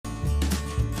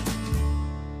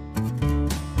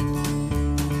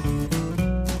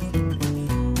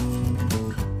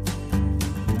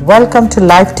Welcome to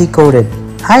Life Decoded.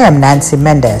 I am Nancy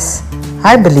Mendez.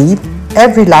 I believe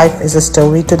every life is a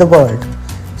story to the world,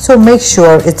 so make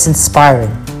sure it's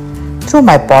inspiring. Through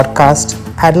my podcast,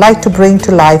 I'd like to bring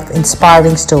to life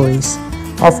inspiring stories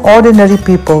of ordinary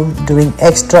people doing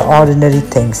extraordinary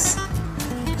things.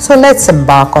 So let's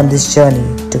embark on this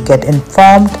journey to get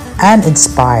informed and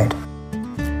inspired.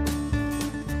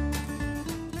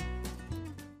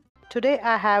 Today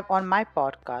I have on my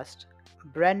podcast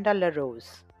Brenda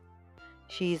LaRose.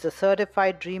 She is a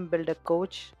certified dream builder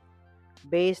coach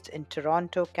based in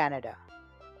Toronto, Canada.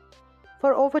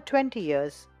 For over 20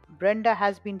 years, Brenda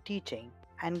has been teaching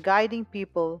and guiding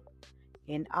people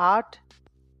in art,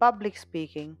 public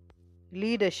speaking,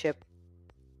 leadership,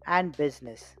 and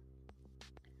business.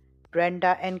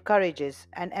 Brenda encourages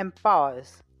and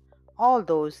empowers all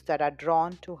those that are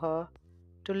drawn to her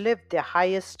to live their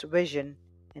highest vision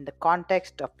in the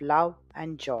context of love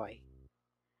and joy.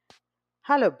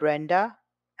 Hello, Brenda,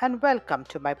 and welcome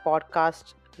to my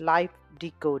podcast, Life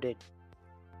Decoded.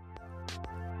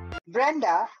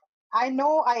 Brenda, I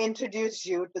know I introduced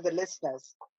you to the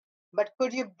listeners, but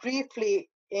could you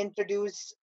briefly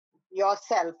introduce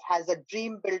yourself as a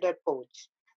dream builder coach?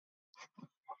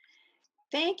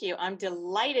 Thank you. I'm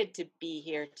delighted to be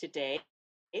here today.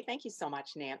 Thank you so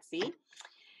much, Nancy.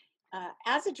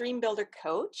 As a dream builder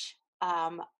coach,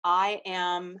 I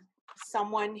am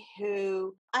someone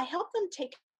who I help them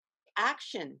take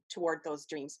action toward those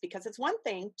dreams, because it's one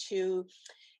thing to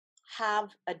have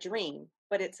a dream,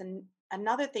 but it's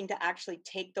another thing to actually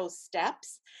take those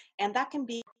steps. And that can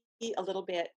be a little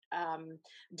bit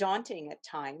daunting at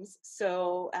times.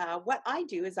 So, what I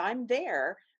do is I'm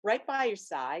there right by your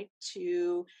side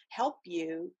to help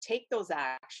you take those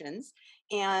actions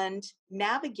and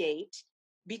navigate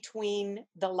between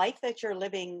the life that you're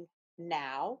living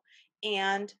now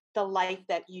and the life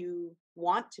that you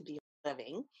want to be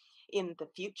living in the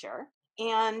future,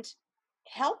 and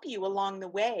help you along the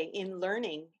way in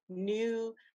learning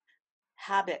new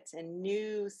habits and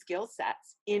new skill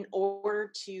sets in order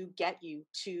to get you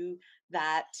to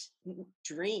that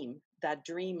that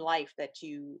dream life that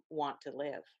you want to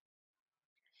live.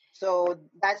 So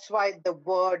that's why the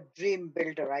word dream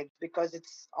builder, right? Because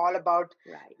it's all about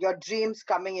Right. your dreams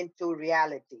coming into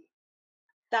reality.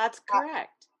 That's Uh,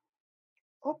 correct.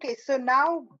 okay, so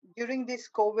now during these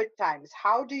COVID times,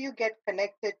 how do you get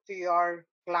connected to your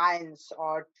clients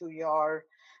or to your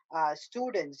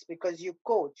students because you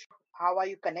coach? How are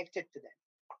you connected to them?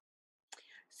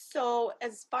 So,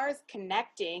 as far as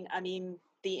connecting, I mean,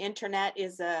 the internet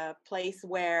is a place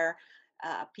where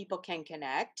people can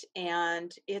connect,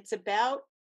 and it's about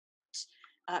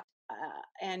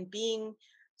and being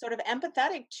sort of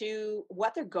empathetic to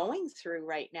what they're going through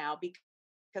right now,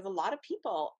 because a lot of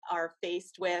people are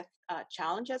faced with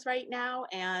challenges right now,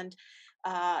 and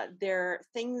their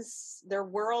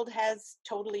world has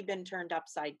totally been turned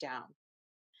upside down.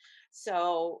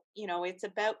 So, it's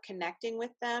about connecting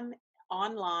with them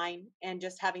online and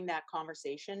just having that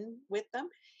conversation with them.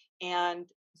 And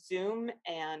Zoom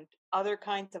and other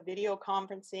kinds of video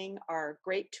conferencing are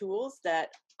great tools that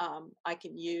I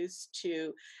can use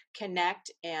to connect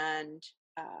and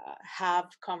have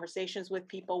conversations with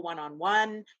people one on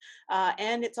one.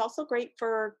 And it's also great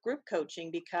for group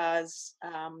coaching, because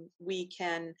we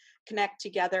can connect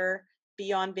together,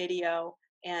 be on video,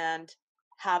 and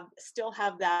still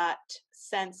have that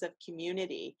sense of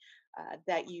community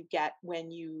that you get when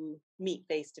you meet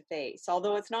face to face.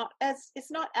 Although it's not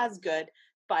as good,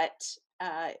 but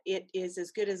it is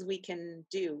as good as we can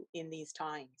do in these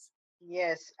times.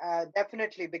 Yes,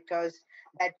 definitely, because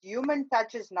that human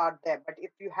touch is not there. But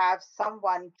if you have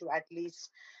someone to at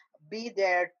least be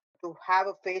there to have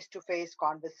a face-to-face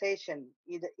conversation,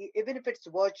 even if it's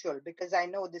virtual, because I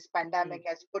know this pandemic Mm.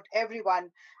 has put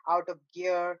everyone out of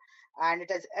gear and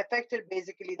it has affected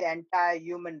basically the entire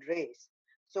human race.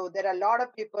 So there are a lot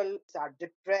of people are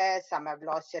depressed, some have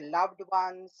lost their loved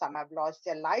ones, some have lost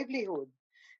their livelihood.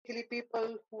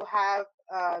 People who have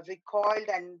recoiled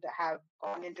and have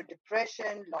gone into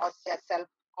depression, lost their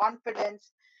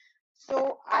self-confidence.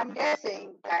 So I'm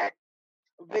guessing that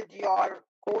with your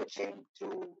coaching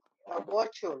through a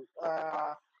virtual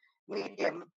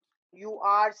medium, you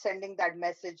are sending that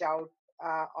message out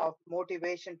of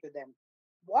motivation to them.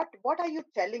 What are you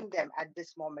telling them at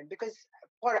this moment? Because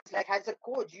for us, like as a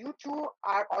coach, you too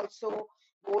are also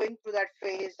going through that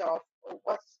phase of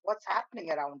what's happening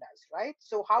around us, right?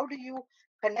 So how do you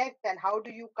connect and how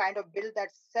do you kind of build that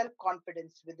self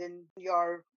confidence within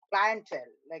your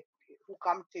clientele, like who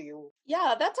come to you?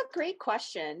 Yeah, that's a great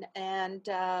question. And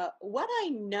what I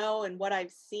know and what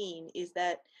I've seen is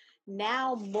that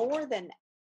now more than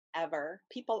ever,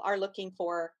 people are looking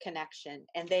for connection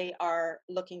and they are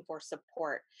looking for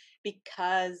support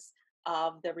because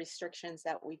of the restrictions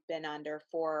that we've been under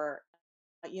for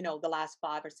the last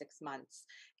 5 or 6 months.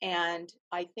 And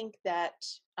I think that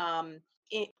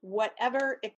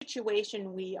whatever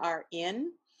situation we are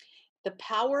in, the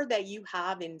power that you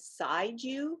have inside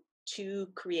you to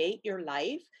create your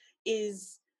life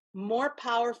is more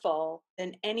powerful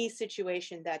than any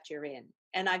situation that you're in.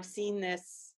 And I've seen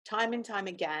this time and time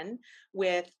again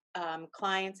with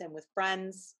clients and with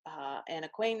friends and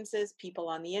acquaintances, people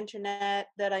on the internet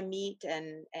that I meet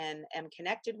and am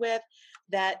connected with,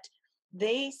 that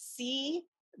they see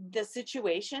the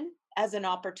situation as an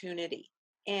opportunity.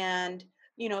 And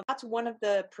that's one of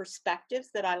the perspectives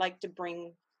that I like to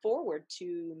bring forward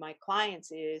to my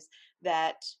clients, is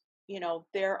that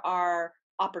there are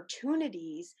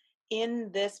opportunities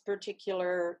in this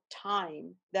particular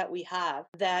time that we have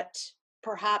that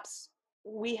perhaps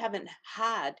we haven't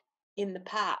had in the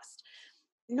past.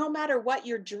 No matter what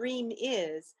your dream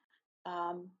is,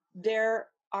 there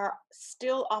are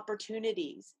still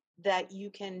opportunities that you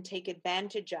can take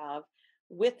advantage of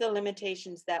with the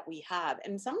limitations that we have.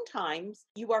 And sometimes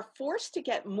you are forced to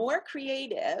get more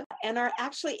creative and are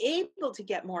actually able to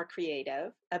get more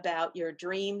creative about your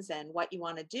dreams and what you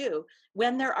want to do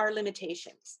when there are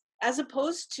limitations, as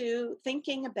opposed to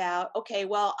thinking about, okay,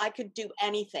 well, I could do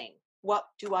anything. What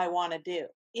do I want to do?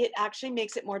 It actually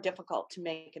makes it more difficult to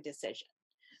make a decision.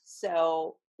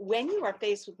 So when you are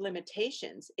faced with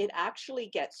limitations, it actually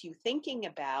gets you thinking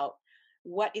about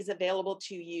what is available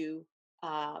to you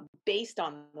based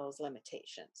on those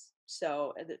limitations.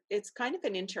 So it's kind of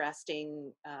an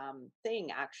interesting thing,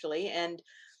 actually. And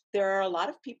there are a lot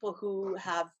of people who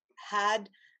have had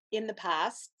in the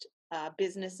past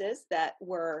businesses that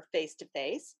were face to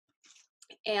face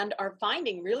and are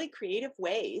finding really creative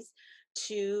ways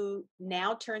to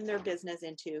now turn their business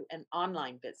into an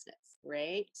online business,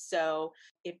 right? So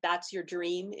if that's your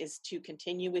dream, is to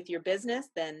continue with your business,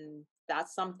 then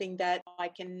that's something that I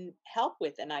can help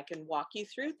with and I can walk you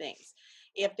through things.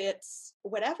 If it's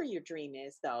whatever your dream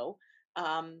is, though,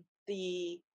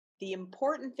 the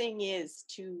important thing is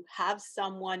to have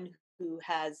someone who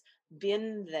has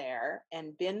been there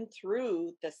and been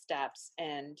through the steps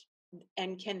and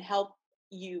can help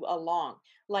you along,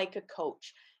 like a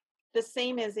coach. The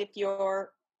same as if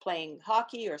you're playing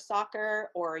hockey or soccer,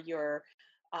 or you're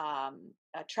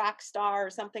a track star or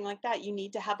something like that. You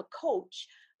need to have a coach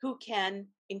who can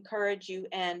encourage you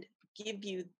and give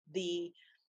you the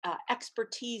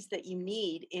expertise that you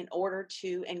need in order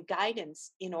to, and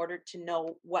guidance in order to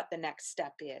know what the next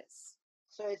step is.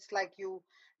 So it's like you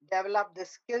develop the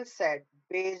skill set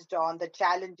based on the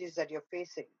challenges that you're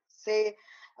facing. Say,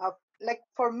 uh, like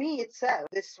for me itself,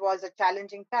 this was a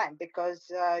challenging time because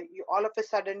you all of a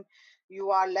sudden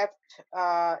you are left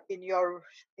in your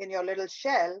little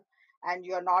shell and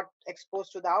you're not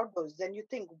exposed to the outdoors. Then you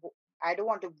think, I don't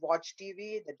want to watch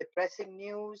TV, the depressing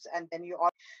news, and then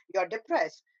you're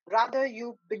depressed. Rather,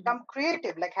 you Mhm. become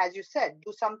creative, like as you said,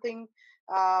 do something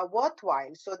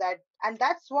worthwhile, so that, and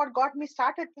that's what got me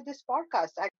started with this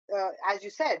podcast. As you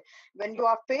said, when you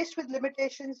are faced with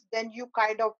limitations, then you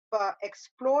kind of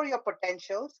explore your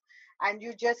potentials and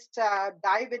you just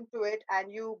dive into it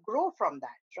and you grow from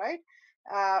that, right?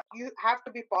 You have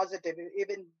to be positive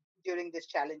even during these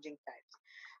challenging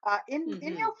times. In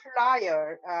Mhm. your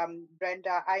flyer,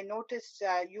 Brenda, I noticed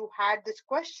you had this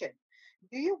question: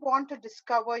 do you want to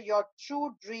discover your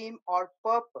true dream or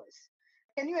purpose?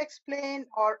 Can you explain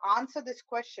or answer this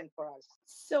question for us?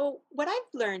 So, what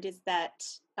I've learned is that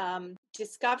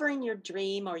discovering your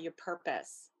dream or your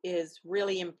purpose is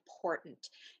really important.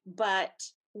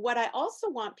 But what I also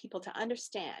want people to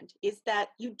understand is that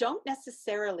you don't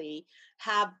necessarily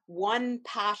have one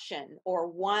passion or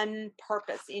one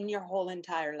purpose in your whole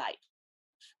entire life,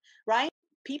 right?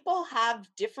 People have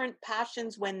different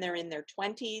passions when they're in their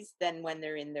 20s than when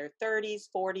they're in their 30s,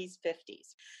 40s,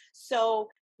 50s. So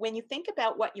when you think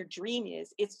about what your dream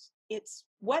is, it's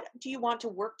what do you want to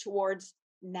work towards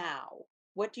now?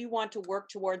 What do you want to work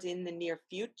towards in the near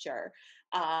future?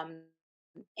 Um,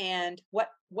 and what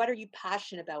are you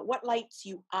passionate about? What lights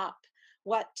you up?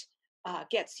 What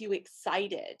gets you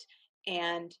excited?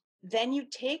 And then you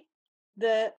take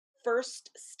the first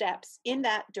steps in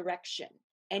that direction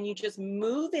and you just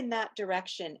move in that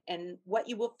direction. And what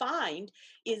you will find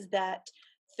is that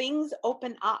things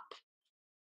open up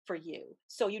for you.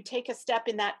 So you take a step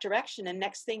in that direction, and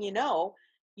next thing you know,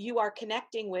 you are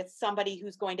connecting with somebody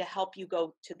who's going to help you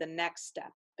go to the next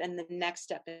step and the next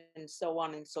step, and so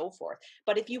on and so forth.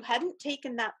 But if you hadn't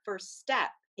taken that first step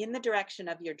in the direction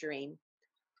of your dream,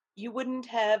 you wouldn't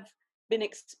have been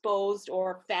exposed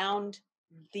or found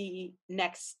the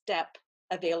next step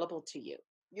available to you.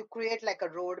 You create like a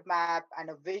roadmap and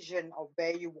a vision of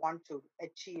where you want to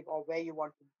achieve or where you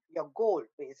want to, your goal,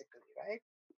 basically, right?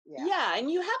 Yeah. Yeah,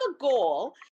 and you have a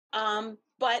goal,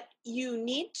 but you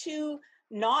need to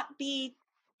not be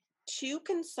too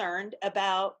concerned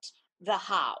about the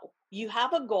how. You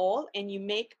have a goal and you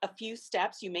make a few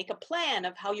steps, you make a plan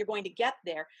of how you're going to get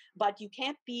there, but you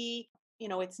can't be,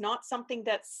 it's not something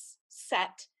that's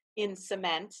set in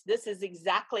cement. This is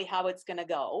exactly how it's going to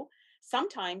go.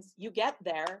 Sometimes you get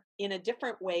there in a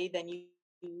different way than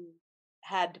you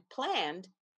had planned,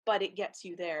 but it gets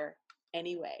you there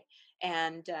anyway.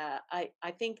 And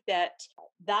I think that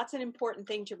that's an important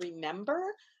thing to remember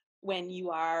when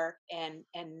you are, and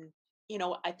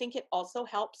I think it also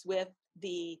helps with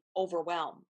the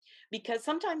overwhelm, because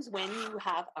sometimes when you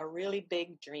have a really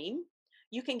big dream,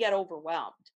 you can get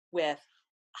overwhelmed with,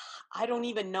 I don't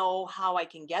even know how I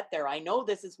can get there. I know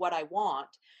this is what I want,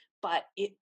 but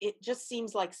it just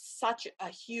seems like such a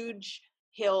huge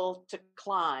hill to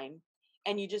climb,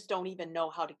 and you just don't even know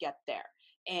how to get there.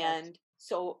 Right. And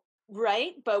so,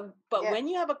 right, but Yes. when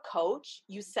you have a coach,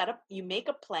 you make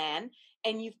a plan,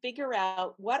 and you figure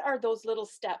out what are those little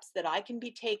steps that I can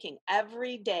be taking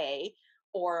every day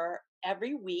or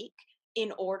every week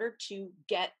in order to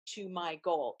get to my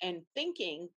goal, and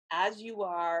thinking as you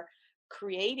are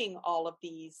creating all of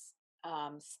these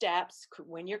steps,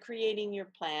 when you're creating your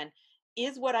plan,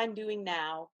 is what I'm doing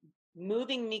now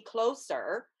moving me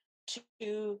closer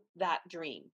to that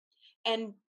dream?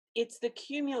 And it's the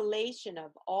accumulation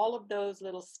of all of those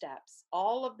little steps,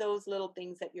 all of those little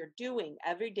things that you're doing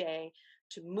every day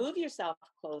to move yourself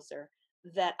closer,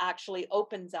 that actually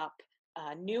opens up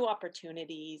new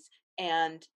opportunities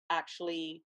and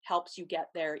actually helps you get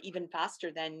there even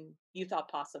faster than you thought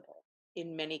possible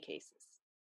in many cases.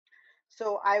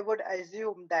 So I would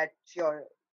assume that your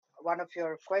one of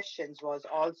your questions was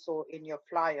also in your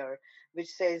flyer, which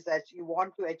says that you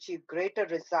want to achieve greater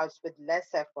results with less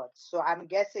effort. So I'm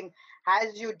guessing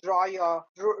as you draw your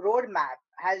roadmap,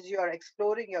 as you're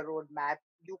exploring your roadmap,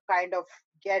 you kind of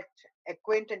get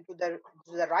acquainted to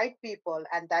the right people,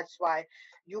 and that's why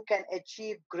you can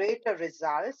achieve greater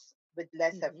results with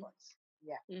less Hmm. efforts.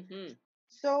 Yeah. Hmm.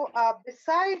 So,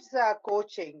 besides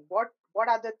coaching, what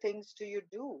other things do you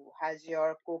do as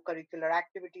your co-curricular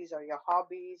activities or your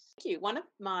hobbies? Thank you. One of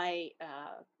my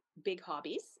big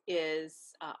hobbies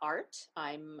is art.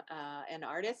 I'm an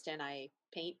artist and I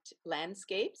paint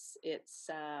landscapes. It's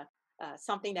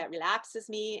something that relaxes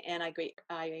me, and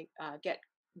I get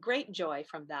great joy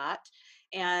from that.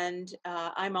 And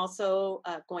I'm also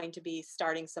going to be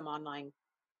starting some online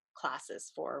classes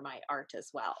for my art as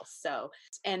well. So,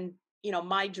 and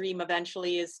my dream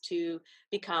eventually is to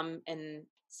become an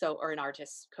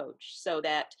artist coach, so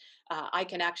that I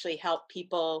can actually help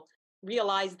people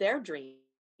realize their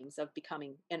dreams of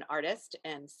becoming an artist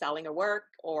and selling a work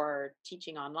or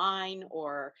teaching online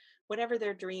or whatever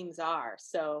their dreams are.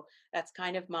 So that's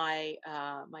kind of my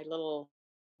little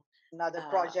Another uh,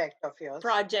 project of yours.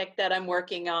 project that I'm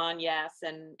working on. Yes,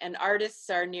 and artists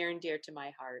are near and dear to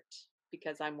my heart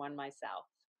because I'm one myself.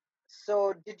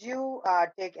 So, did you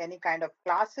take any kind of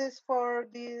classes for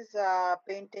these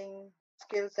painting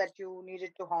skills that you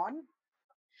needed to hone?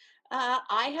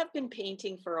 I have been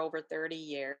painting for over 30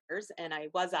 years, and I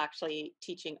was actually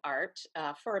teaching art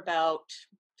for about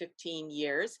 15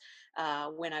 years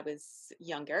when I was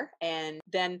younger. And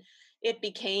then it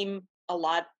became a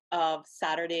lot of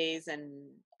Saturdays and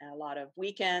a lot of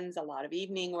weekends, a lot of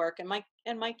evening work, and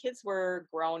my kids were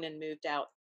grown and moved out,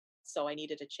 so I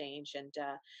needed a change,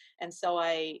 and so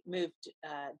I moved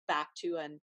back to a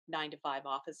 9 to 5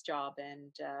 office job,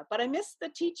 and but I miss the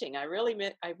teaching. I really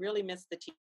miss the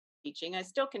teaching. I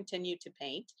still continue to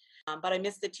paint, but I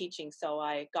miss the teaching. So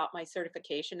I got my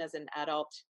certification as an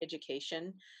adult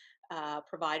education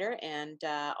provider, and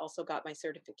also got my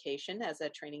certification as a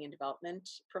training and development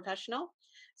professional.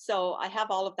 So I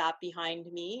have all of that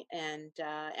behind me, and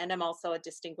I'm also a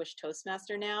distinguished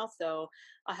Toastmaster now. So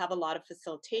I have a lot of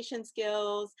facilitation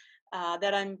skills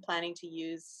that I'm planning to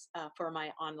use for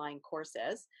my online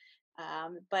courses.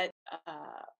 But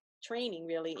training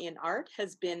really in art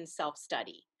has been self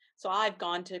study. So I've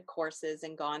gone to courses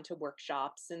and gone to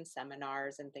workshops and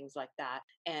seminars and things like that,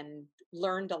 and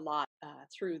learned a lot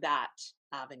through that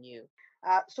avenue.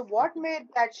 So, what made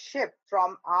that shift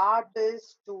from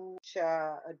artist to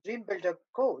a dream builder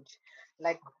coach?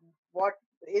 Like, what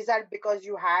is that because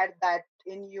you had that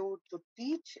in you to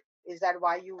teach? Is that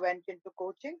why you went into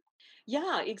coaching?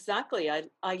 Yeah, exactly.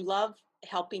 I love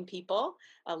helping people.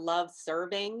 I love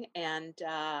serving, and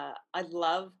I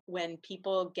love when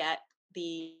people get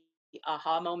the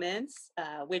aha moments,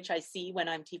 which I see when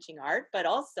I'm teaching art, but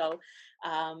also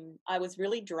I was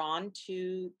really drawn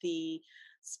to the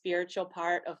spiritual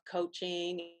part of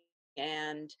coaching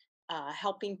and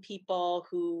helping people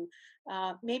who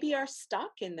maybe are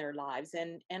stuck in their lives.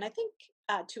 And I think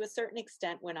to a certain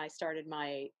extent, when I started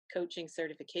my coaching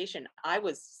certification, I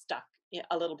was stuck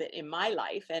a little bit in my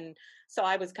life. And so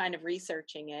I was kind of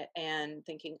researching it and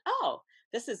thinking, oh,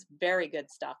 this is very good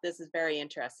stuff. This is very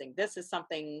interesting. This is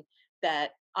something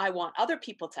that I want other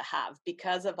people to have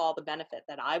because of all the benefit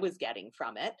that I was getting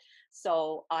from it.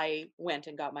 So I went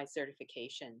and got my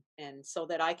certification, and so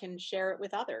that I can share it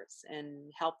with others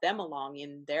and help them along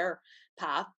in their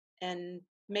path and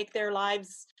make their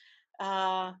lives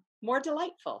more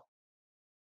delightful.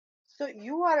 So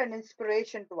you are an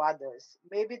inspiration to others.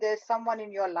 Maybe there's someone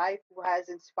in your life who has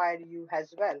inspired you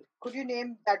as well. Could you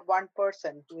name that one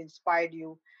person who inspired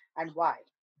you and why?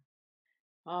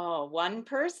 Oh, one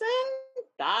person?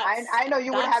 I know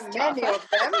you would That's have tough. many of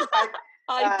them, but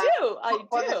I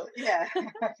for the do. yeah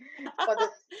for the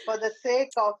for the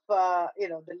sake of the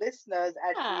listeners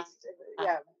at Yeah, least,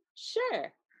 yeah.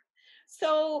 sure.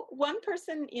 So one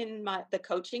person in the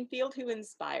coaching field who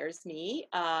inspires me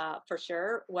for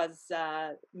sure was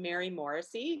Mary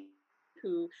Morrissey,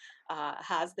 who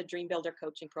has the Dream Builder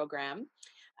coaching program.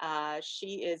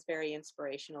 She is very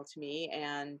inspirational to me,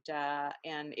 and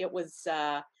it was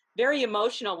very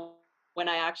emotional when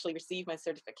I actually received my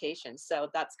certification. So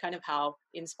that's kind of how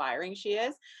inspiring she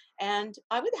is. And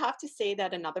I would have to say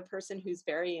that another person who's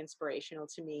very inspirational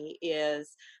to me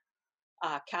is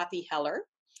Kathy Heller,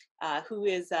 who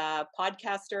is a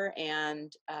podcaster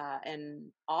and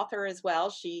an author as well.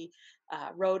 She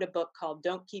wrote a book called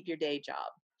 "Don't Keep Your Day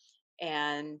Job,"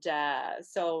 and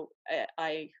so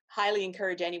I highly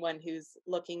encourage anyone who's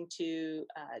looking to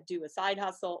do a side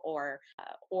hustle or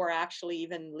actually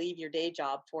even leave your day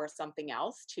job for something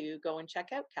else to go and check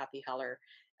out Kathy Heller.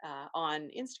 On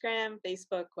Instagram,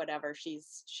 Facebook, whatever,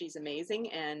 she's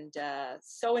amazing and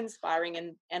so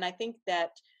inspiring, and I think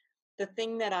that the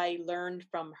thing that I learned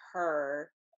from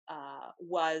her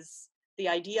was the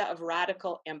idea of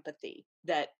radical empathy.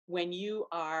 That when you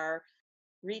are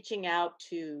reaching out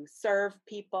to serve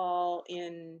people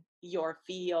in your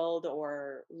field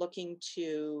or looking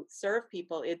to serve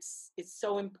people, it's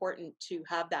so important to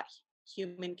have that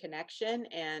human connection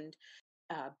and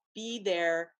be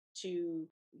there to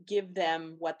give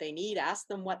them what they need, ask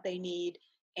them what they need,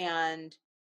 and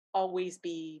always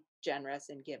be generous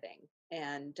and giving.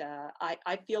 And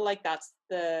I feel like that's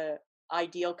the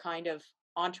ideal kind of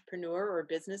entrepreneur or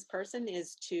business person,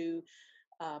 is to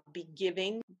be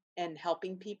giving and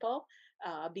helping people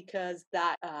because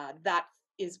that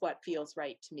is what feels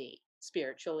right to me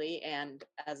spiritually and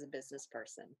as a business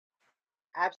person.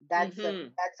 Hmm.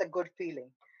 That's a good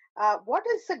feeling. What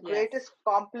is the Yes. greatest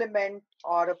compliment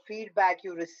or a feedback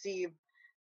you received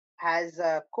as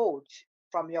a coach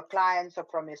from your clients or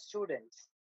from your students?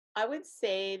 I would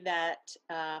say that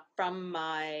from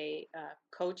my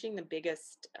coaching, the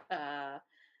biggest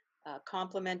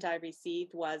compliment I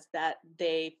received was that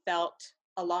they felt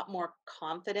a lot more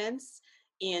confidence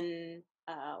in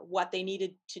what they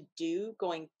needed to do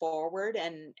going forward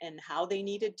and how they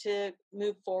needed to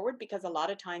move forward, because a lot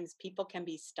of times people can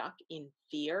be stuck in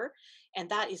fear, and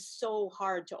that is so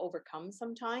hard to overcome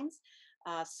sometimes.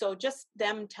 So just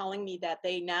them telling me that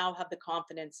they now have the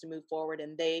confidence to move forward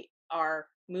and they are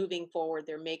moving forward,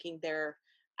 they're making their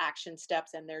action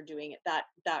steps and they're doing it,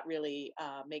 that really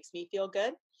makes me feel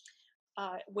good.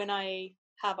 When I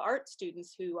have art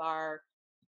students who are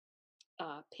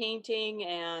painting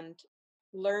and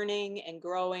learning and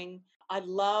growing, I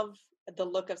love the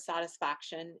look of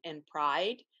satisfaction and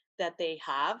pride that they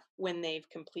have when they've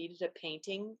completed a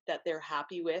painting that they're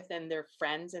happy with, and their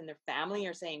friends and their family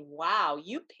are saying, "Wow,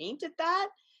 you painted that?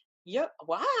 Yeah,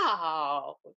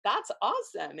 wow, that's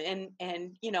awesome!"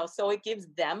 And so it gives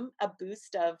them a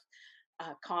boost of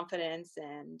confidence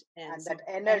And that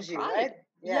and energy, right? pride.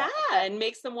 Yeah, Yeah, and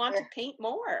makes them want to yeah, paint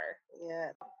more.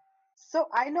 yeah. So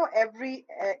I know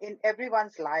in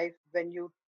everyone's life, when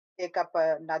you take up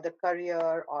another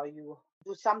career or you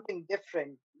do something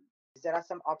different, there are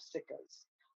some obstacles.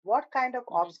 What kind of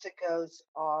Mhm. obstacles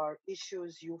or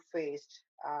issues you faced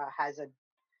as a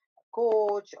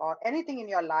coach or anything in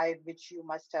your life which you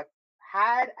must have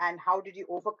had, and how did you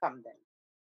overcome them?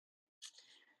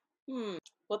 Hmm.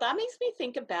 Well, that makes me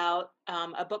think about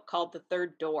a book called The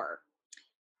Third Door,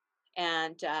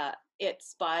 and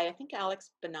it's by, I think, Alex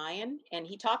Banayan, and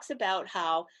he talks about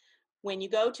how when you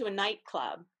go to a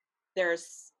nightclub,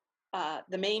 there's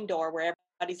the main door where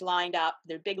everybody's lined up.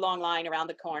 There's a big long line around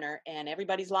the corner, and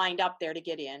everybody's lined up there to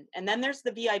get in. And then there's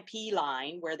the VIP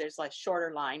line where there's like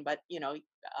shorter line, but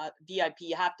VIP,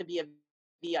 you have to be a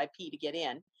VIP to get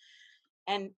in.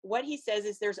 And what he says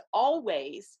is there's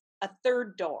always a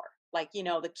third door, like,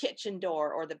 the kitchen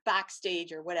door or the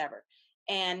backstage or whatever.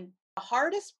 And the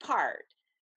hardest part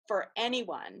for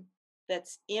anyone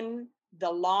that's in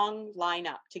the long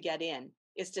lineup to get in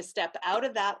is to step out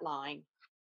of that line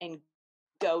and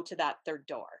go to that third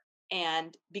door.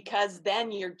 And because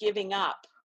then you're giving up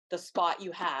the spot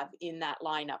you have in that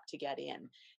lineup to get in,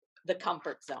 the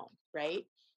comfort zone, right?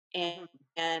 And Mhm.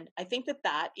 and I think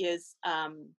that is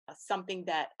something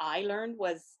that I learned,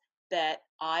 was that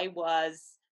I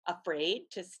was afraid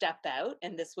to step out.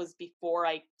 And this was before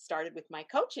I started with my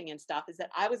coaching and stuff, is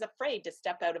that I was afraid to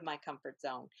step out of my comfort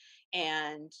zone.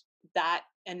 And that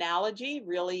analogy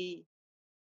really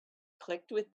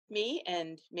clicked with me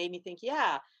and made me think,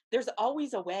 yeah, there's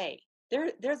always a way.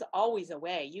 There's always a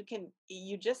way.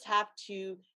 You just have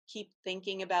to keep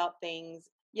thinking about things.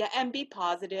 Yeah, and be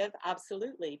positive,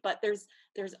 absolutely. But there's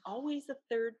always a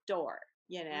third door,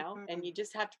 and Mhm. you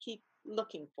just have to keep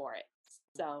looking for it.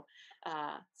 So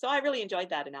I really enjoyed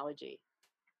that analogy.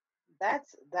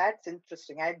 That's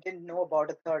interesting. I didn't know about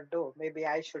a third door. Maybe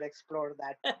I should explore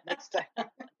that next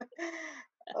time.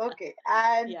 Okay.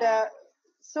 And Yeah.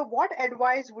 so, what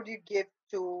advice would you give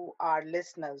to our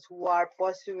listeners who are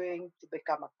pursuing to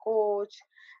become a coach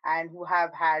and who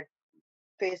have had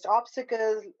faced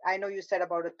obstacles? I know you said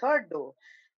about a third door,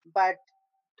 but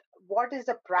what is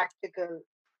the practical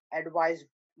advice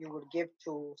you would give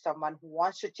to someone who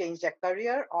wants to change their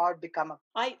career or become a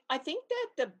I think that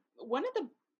the one of the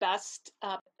best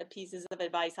pieces of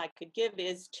advice I could give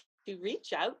is to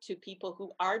reach out to people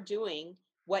who are doing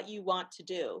what you want to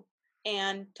do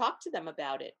and talk to them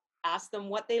about it. Ask them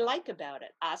what they like about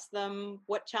it. Ask them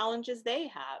what challenges they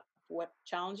have, what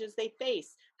challenges they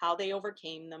face, how they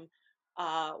overcame them.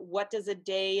 What does a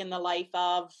day in the life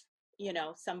of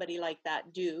somebody like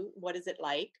that do? What is it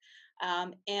like?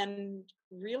 And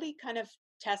really kind of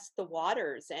test the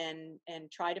waters and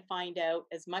try to find out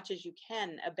as much as you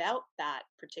can about that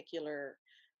particular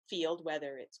field,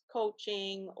 whether it's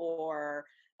coaching or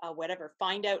whatever.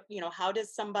 Find out, how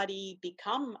does somebody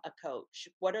become a coach?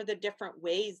 What are the different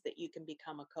ways that you can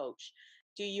become a coach?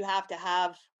 Do you have to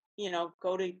have,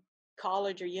 go to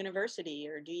college or university,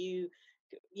 or do you,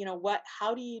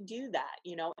 how do you do that?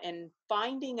 And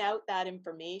finding out that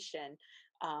information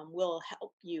will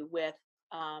help you with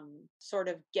sort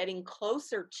of getting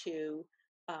closer to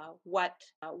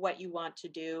what you want to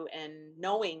do, and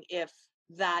knowing if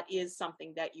that is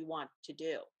something that you want to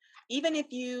do, even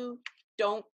if you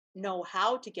don't know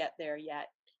how to get there yet.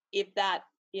 If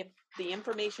the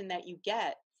information that you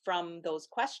get from those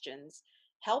questions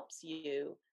helps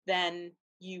you, then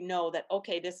you know that,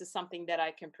 okay, this is something that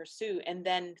I can pursue. And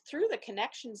then through the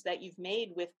connections that you've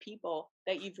made with people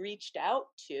that you've reached out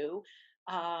to,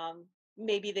 um,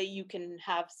 maybe that you can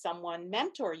have someone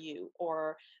mentor you,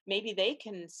 or maybe they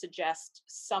can suggest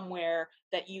somewhere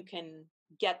that you can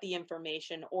get the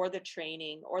information or the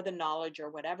training or the knowledge or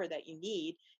whatever that you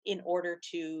need in order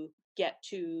to get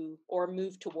to or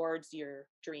move towards your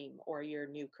dream or your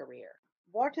new career.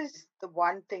 what is the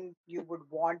one thing you would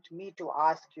want me to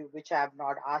ask you, which I have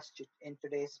not asked you in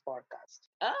today's podcast?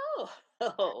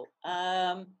 Oh,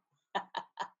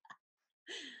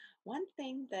 one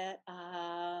thing that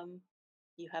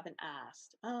you haven't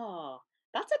asked. Oh,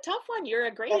 that's a tough one. You're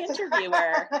a great That's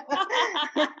interviewer.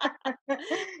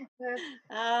 it.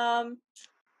 um,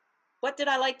 what did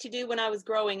I like to do when I was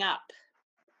growing up?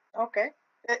 Okay.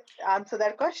 Answer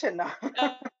that question now.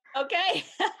 Uh, okay.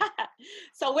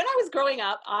 So when I was growing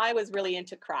up, I was really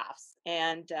into crafts,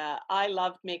 and I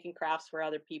loved making crafts for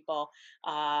other people.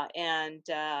 And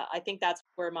I think that's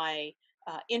where my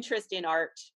interest in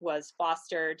art was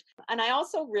fostered. And I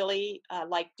also really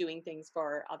like doing things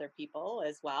for other people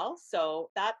as well.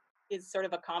 So that is sort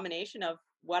of a combination of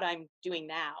what I'm doing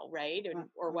now, right?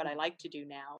 Or what Mhm. I like to do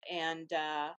now. And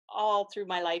all through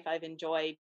my life, I've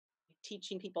enjoyed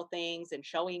teaching people things and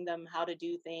showing them how to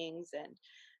do things. And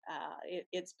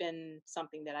it's been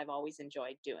something that I've always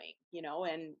enjoyed doing,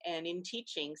 and in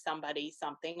teaching somebody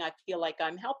something, I feel like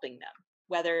I'm helping them,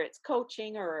 whether it's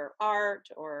coaching or art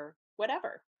or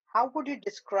whatever. How would you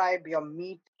describe your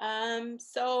meet?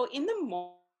 So in the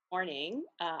morning,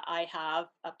 I have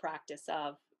a practice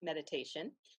of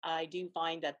meditation. I do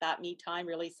find that me time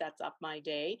really sets up my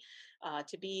day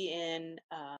to be in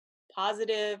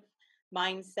positive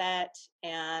mindset.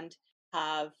 And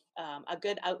have a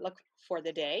good outlook for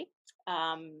the day.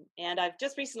 And I've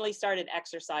just recently started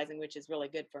exercising, which is really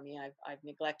good for me. I've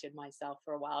neglected myself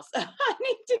for a while, so I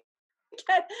need to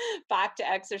get back to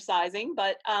exercising.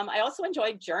 But I also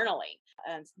enjoy journaling,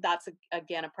 and that's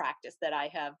again a practice that I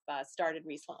have started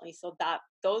recently. So that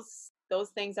those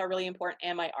things are really important,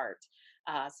 and my art.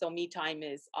 So me time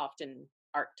is often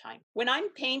art time. When I'm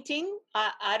painting,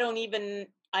 I don't eat,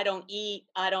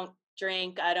 I don't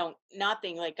drink, I don't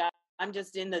nothing. Like I'm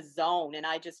just in the zone and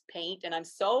I just paint, and I'm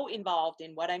so involved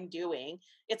in what I'm doing.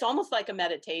 It's almost like a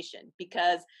meditation,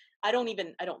 because I don't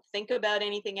think about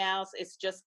anything else. It's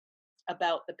just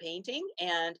about the painting.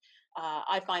 And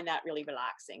I find that really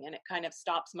relaxing, and it kind of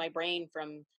stops my brain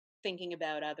from thinking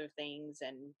about other things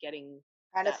and getting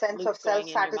And a that sense loop of going in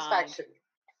your mind. self-satisfaction.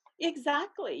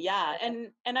 Exactly. Yeah.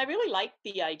 Okay. And I really like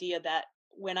the idea that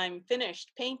when I'm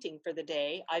finished painting for the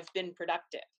day, I've been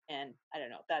productive. And I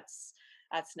don't know, that's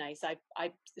nice.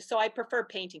 So I prefer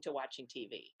painting to watching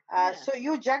TV. Yeah. So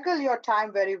you juggle your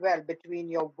time very well between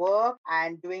your work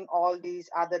and doing all these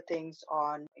other things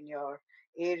on in your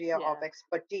area of Yeah.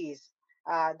 expertise.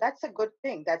 That's a good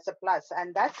thing. That's a plus,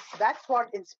 and that's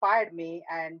what inspired me.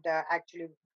 And actually,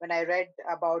 when I read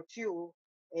about you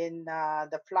in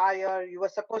the flyer, you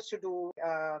were supposed to do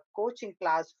a coaching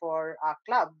class for our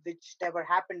club, which never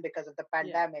happened because of the Yeah.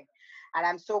 pandemic. And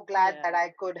I'm so glad that Yeah. I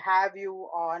could have you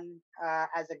on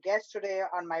as a guest today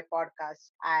on my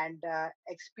podcast and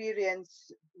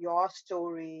experience your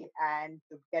story and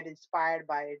to get inspired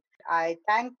by it. I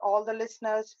thank all the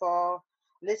listeners for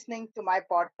listening to my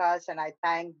podcast, and I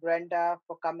thank Brenda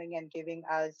for coming and giving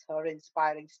us her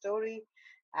inspiring story.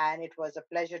 And it was a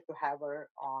pleasure to have her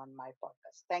on my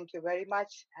podcast. Thank you very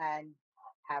much and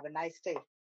have a nice day.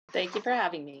 Thank you for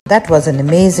having me. That was an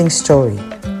amazing story.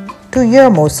 To hear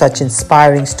more such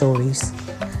inspiring stories,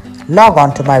 log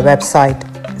on to my website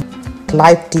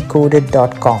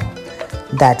lifedecoded.com.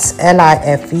 That's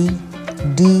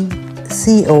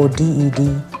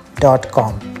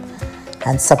lifedecoded.com.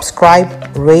 And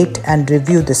subscribe, rate, and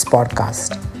review this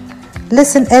podcast.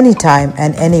 Listen anytime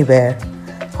and anywhere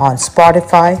on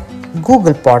Spotify,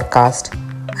 Google Podcast,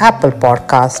 Apple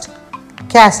Podcast,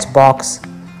 Castbox,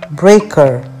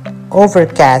 Breaker,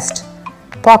 Overcast,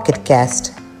 Pocket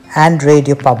Cast, and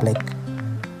Radio Public.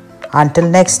 Until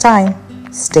next time,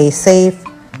 stay safe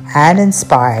and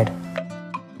inspired.